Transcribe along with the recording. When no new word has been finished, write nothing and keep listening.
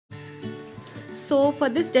So for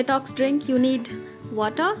this detox drink you need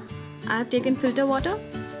water. I have taken filter water,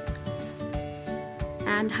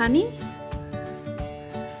 and honey,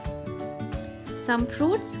 some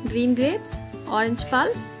fruits, green grapes, orange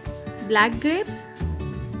pulp, black grapes,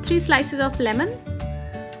 3 slices of lemon,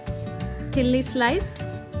 thinly sliced,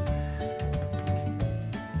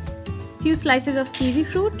 few slices of kiwi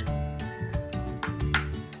fruit,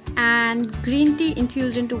 and green tea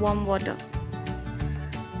infused into warm water.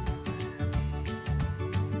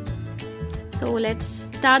 So let's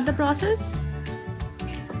start the process.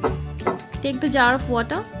 Take the jar of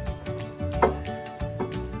water.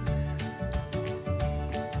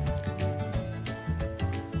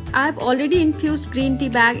 I have already infused green tea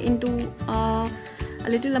bag into a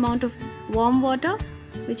little amount of warm water,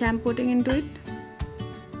 which I am putting into it.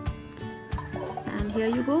 And here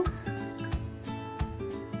you go.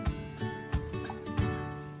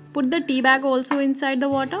 Put the tea bag also inside the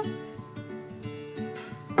water.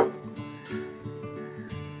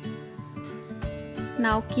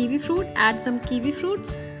 Now kiwi fruit, add some kiwi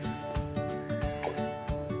fruits.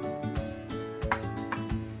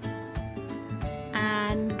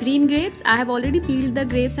 And green grapes, I have already peeled the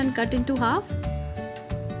grapes and cut into half.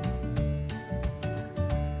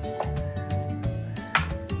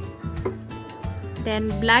 Then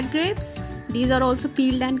black grapes, these are also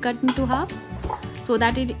peeled and cut into half so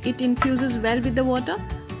that it infuses well with the water.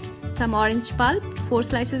 Some orange pulp, 4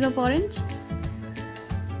 slices of orange.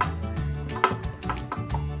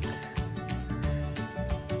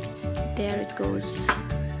 There it goes.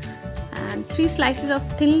 And 3 slices of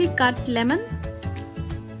thinly cut lemon.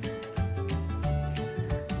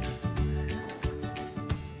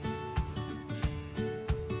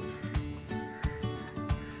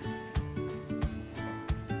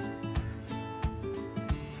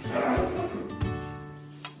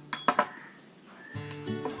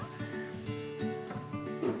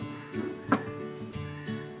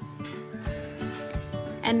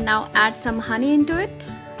 And now add some honey into it.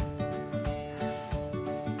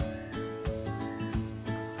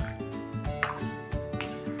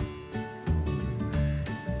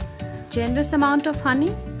 Generous amount of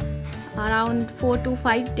honey, around 4 to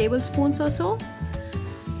 5 tablespoons or so.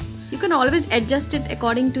 You can always adjust it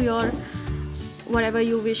according to your whatever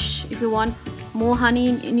you wish. If you want more honey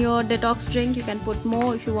in your detox drink, you can put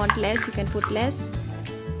more. If you want less, you can put less.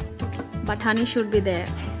 But honey should be there.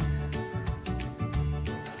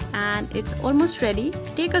 And it's almost ready.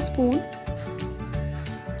 Take a spoon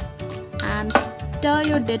and stir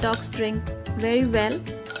your detox drink very well.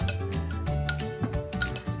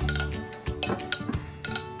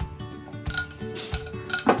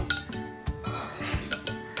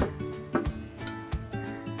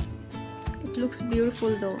 It looks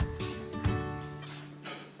beautiful though.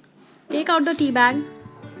 Take out the tea bag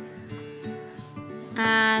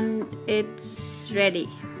and it's ready.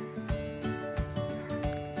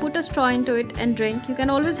 Put a straw into it and drink. You can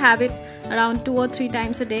always have it around 2 or 3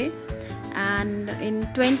 times a day, and in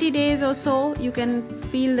 20 days or so you can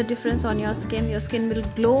feel the difference on your skin. Your skin will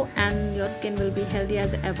glow and your skin will be healthy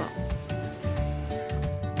as ever.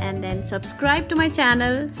 And then subscribe to my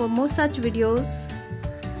channel for more such videos.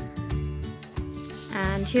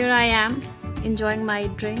 And here I am enjoying my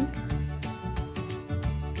drink.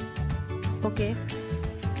 Okay.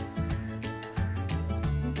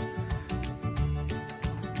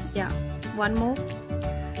 Yeah, one more.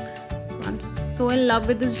 I'm so in love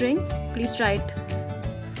with this drink. Please try it.